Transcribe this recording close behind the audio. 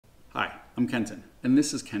I'm Kenton, and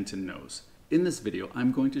this is Kenton Knows. In this video,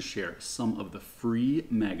 I'm going to share some of the free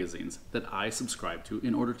magazines that I subscribe to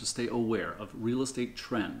in order to stay aware of real estate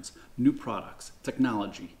trends, new products,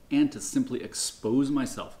 technology, and to simply expose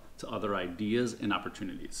myself to other ideas and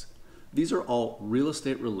opportunities. These are all real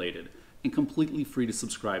estate related and completely free to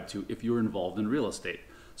subscribe to if you're involved in real estate.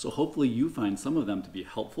 So hopefully you find some of them to be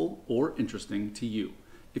helpful or interesting to you.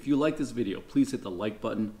 If you like this video, please hit the like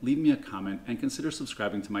button, leave me a comment, and consider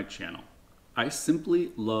subscribing to my channel. I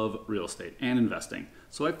simply love real estate and investing,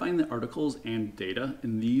 so I find the articles and data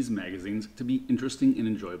in these magazines to be interesting and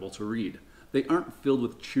enjoyable to read. They aren't filled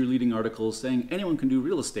with cheerleading articles saying anyone can do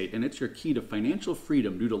real estate and it's your key to financial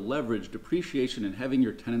freedom due to leverage, depreciation, and having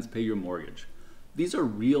your tenants pay your mortgage. These are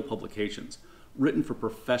real publications, written for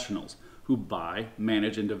professionals who buy,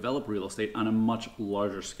 manage, and develop real estate on a much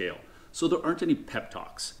larger scale. So there aren't any pep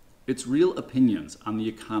talks. It's real opinions on the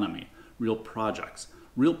economy, real projects,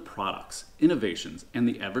 real products, innovations, and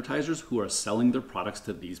the advertisers who are selling their products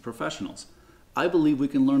to these professionals. I believe we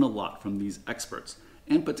can learn a lot from these experts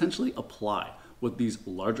and potentially apply what these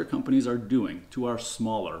larger companies are doing to our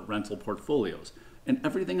smaller rental portfolios. And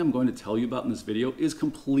everything I'm going to tell you about in this video is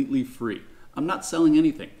completely free. I'm not selling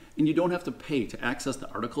anything, and you don't have to pay to access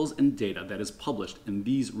the articles and data that is published in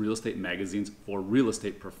these real estate magazines for real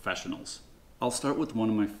estate professionals. I'll start with one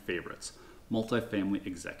of my favorites, Multifamily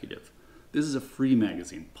Executive. This is a free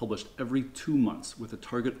magazine published every 2 months with a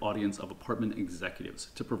target audience of apartment executives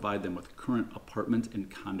to provide them with current apartment and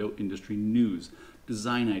condo industry news,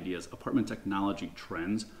 design ideas, apartment technology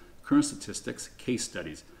trends, current statistics, case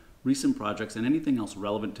studies, recent projects, and anything else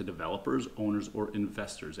relevant to developers, owners, or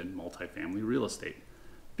investors in multifamily real estate.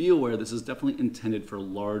 Be aware this is definitely intended for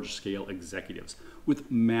large-scale executives with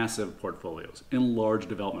massive portfolios and large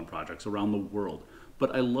development projects around the world,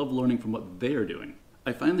 but I love learning from what they are doing.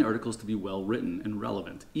 I find the articles to be well written and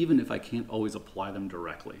relevant, even if I can't always apply them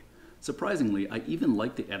directly. Surprisingly, I even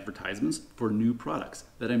like the advertisements for new products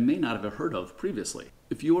that I may not have heard of previously.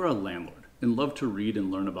 If you are a landlord and love to read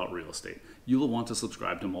and learn about real estate, you will want to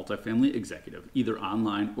subscribe to Multifamily Executive, either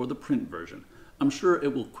online or the print version. I'm sure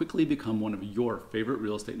it will quickly become one of your favorite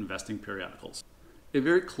real estate investing periodicals. A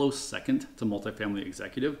very close second to Multifamily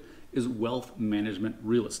Executive is Wealth Management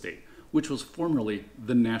Real Estate, which was formerly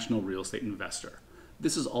the National Real Estate Investor.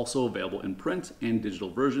 This is also available in print and digital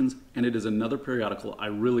versions, and it is another periodical I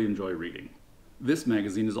really enjoy reading. This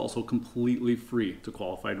magazine is also completely free to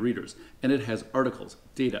qualified readers, and it has articles,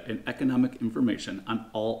 data, and economic information on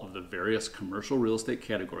all of the various commercial real estate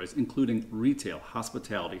categories, including retail,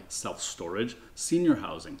 hospitality, self-storage, senior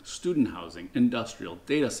housing, student housing, industrial,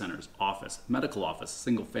 data centers, office, medical office,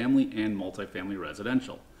 single-family, and multifamily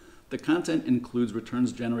residential. The content includes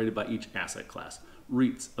returns generated by each asset class,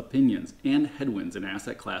 REITs, opinions, and headwinds an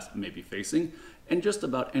asset class may be facing, and just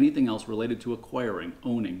about anything else related to acquiring,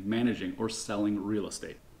 owning, managing, or selling real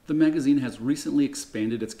estate. The magazine has recently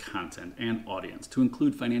expanded its content and audience to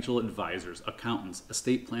include financial advisors, accountants,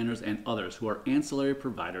 estate planners, and others who are ancillary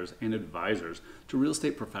providers and advisors to real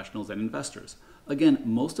estate professionals and investors. Again,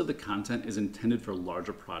 most of the content is intended for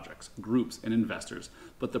larger projects, groups, and investors,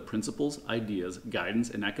 but the principles, ideas, guidance,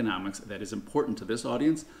 and economics that is important to this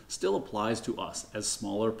audience still applies to us as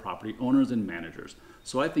smaller property owners and managers.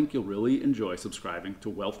 So I think you'll really enjoy subscribing to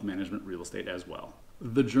Wealth Management Real Estate as well.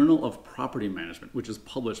 The Journal of Property Management, which is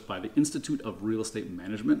published by the Institute of Real Estate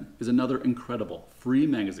Management, is another incredible free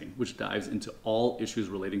magazine which dives into all issues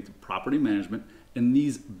relating to property management, and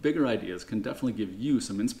these bigger ideas can definitely give you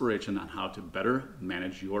some inspiration on how to better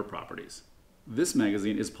manage your properties. This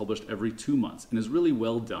magazine is published every 2 months and is really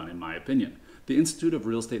well done in my opinion. The Institute of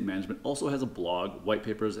Real Estate Management also has a blog, white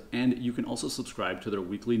papers, and you can also subscribe to their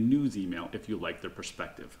weekly news email if you like their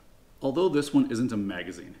perspective. Although this one isn't a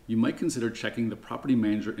magazine, you might consider checking the Property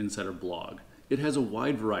Manager Insider blog. It has a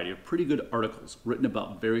wide variety of pretty good articles written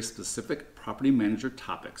about very specific property manager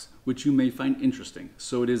topics, which you may find interesting,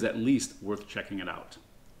 so it is at least worth checking it out.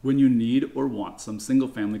 When you need or want some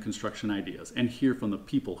single-family construction ideas and hear from the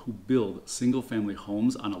people who build single-family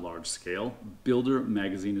homes on a large scale, Builder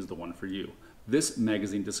Magazine is the one for you. This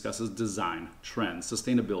magazine discusses design, trends,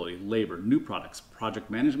 sustainability, labor, new products, project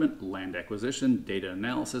management, land acquisition, data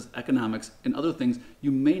analysis, economics, and other things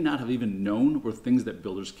you may not have even known were things that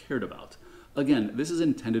builders cared about. Again, this is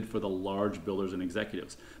intended for the large builders and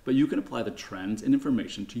executives, but you can apply the trends and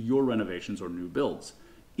information to your renovations or new builds.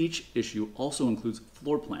 Each issue also includes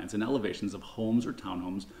floor plans and elevations of homes or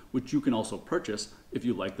townhomes, which you can also purchase if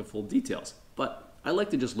you like the full details. But I like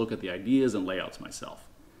to just look at the ideas and layouts myself.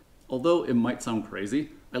 Although it might sound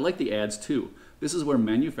crazy, I like the ads too. This is where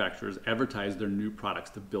manufacturers advertise their new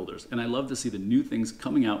products to builders, and I love to see the new things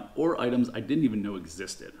coming out or items I didn't even know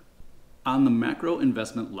existed. On the macro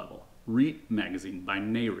investment level, REIT Magazine by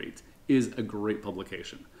NAREIT is a great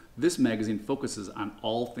publication. This magazine focuses on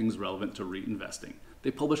all things relevant to REIT investing.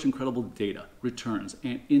 They publish incredible data, returns,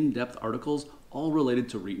 and in-depth articles all related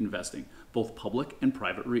to REIT investing, both public and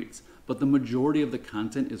private REITs. But the majority of the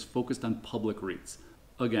content is focused on public REITs.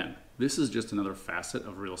 Again, this is just another facet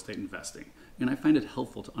of real estate investing, and I find it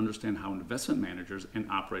helpful to understand how investment managers and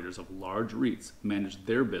operators of large REITs manage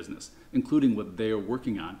their business, including what they are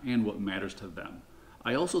working on and what matters to them.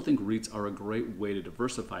 I also think REITs are a great way to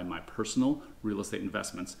diversify my personal real estate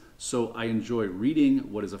investments, so I enjoy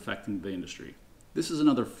reading what is affecting the industry. This is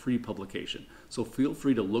another free publication, so feel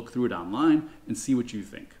free to look through it online and see what you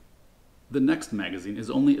think. The next magazine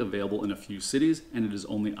is only available in a few cities and it is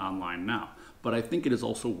only online now, but I think it is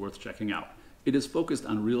also worth checking out. It is focused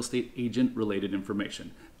on real estate agent related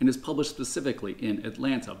information and is published specifically in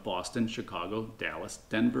Atlanta, Boston, Chicago, Dallas,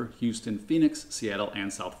 Denver, Houston, Phoenix, Seattle,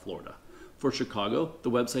 and South Florida. For Chicago,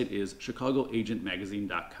 the website is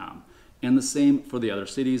chicagoagentmagazine.com, and the same for the other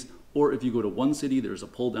cities, or if you go to one city, there's a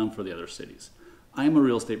pull down for the other cities. I am a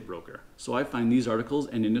real estate broker, so I find these articles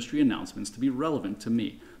and industry announcements to be relevant to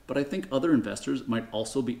me, but I think other investors might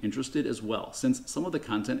also be interested as well, since some of the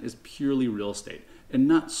content is purely real estate and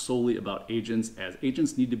not solely about agents, as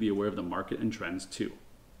agents need to be aware of the market and trends too.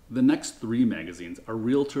 The next 3 magazines are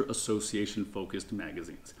Realtor Association focused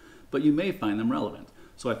magazines, but you may find them relevant,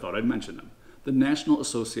 so I thought I'd mention them. The National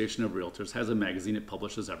Association of Realtors has a magazine it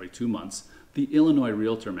publishes every 2 months. The Illinois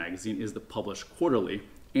Realtor magazine is published quarterly,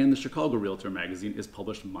 and the Chicago Realtor magazine is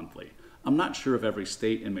published monthly. I'm not sure if every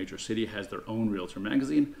state and major city has their own Realtor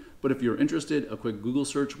magazine, but if you're interested, a quick Google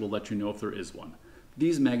search will let you know if there is one.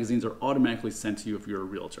 These magazines are automatically sent to you if you're a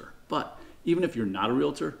realtor, but even if you're not a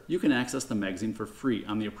realtor, you can access the magazine for free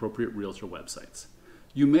on the appropriate realtor websites.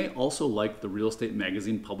 You may also like the real estate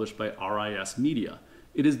magazine published by RIS Media.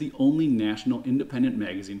 It is the only national independent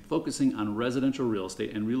magazine focusing on residential real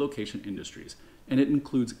estate and relocation industries, and it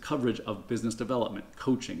includes coverage of business development,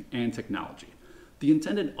 coaching, and technology. The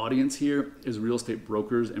intended audience here is real estate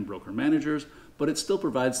brokers and broker managers, but it still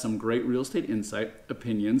provides some great real estate insight,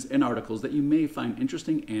 opinions, and articles that you may find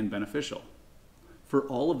interesting and beneficial. For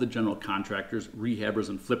all of the general contractors, rehabbers,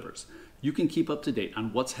 and flippers, you can keep up to date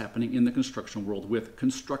on what's happening in the construction world with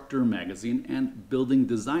Constructor magazine and Building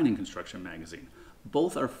Design and Construction magazine.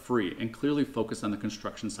 Both are free and clearly focused on the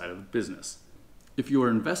construction side of the business. If you are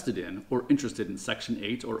invested in or interested in Section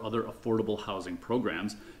 8 or other affordable housing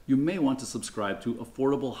programs, you may want to subscribe to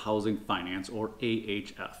Affordable Housing Finance, or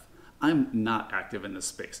AHF. I'm not active in this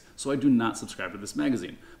space, so I do not subscribe to this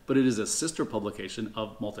magazine, but it is a sister publication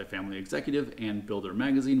of Multifamily Executive and Builder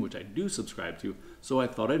magazine, which I do subscribe to, so I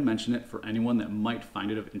thought I'd mention it for anyone that might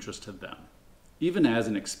find it of interest to them. Even as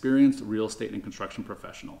an experienced real estate and construction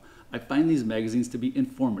professional, I find these magazines to be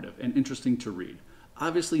informative and interesting to read.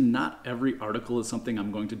 Obviously, not every article is something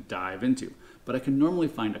I'm going to dive into, but I can normally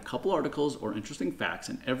find a couple articles or interesting facts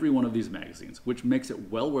in every one of these magazines, which makes it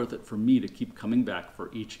well worth it for me to keep coming back for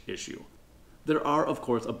each issue. There are, of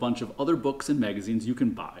course, a bunch of other books and magazines you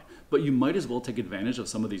can buy, but you might as well take advantage of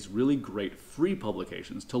some of these really great free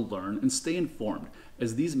publications to learn and stay informed,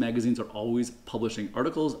 as these magazines are always publishing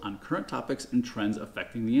articles on current topics and trends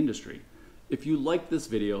affecting the industry. If you liked this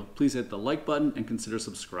video, please hit the like button and consider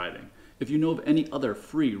subscribing. If you know of any other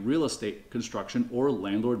free real estate, construction, or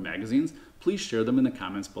landlord magazines, please share them in the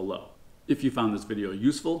comments below. If you found this video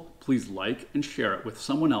useful, please like and share it with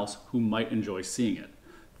someone else who might enjoy seeing it.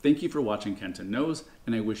 Thank you for watching Kenton Knows,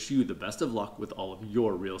 and I wish you the best of luck with all of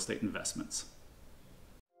your real estate investments.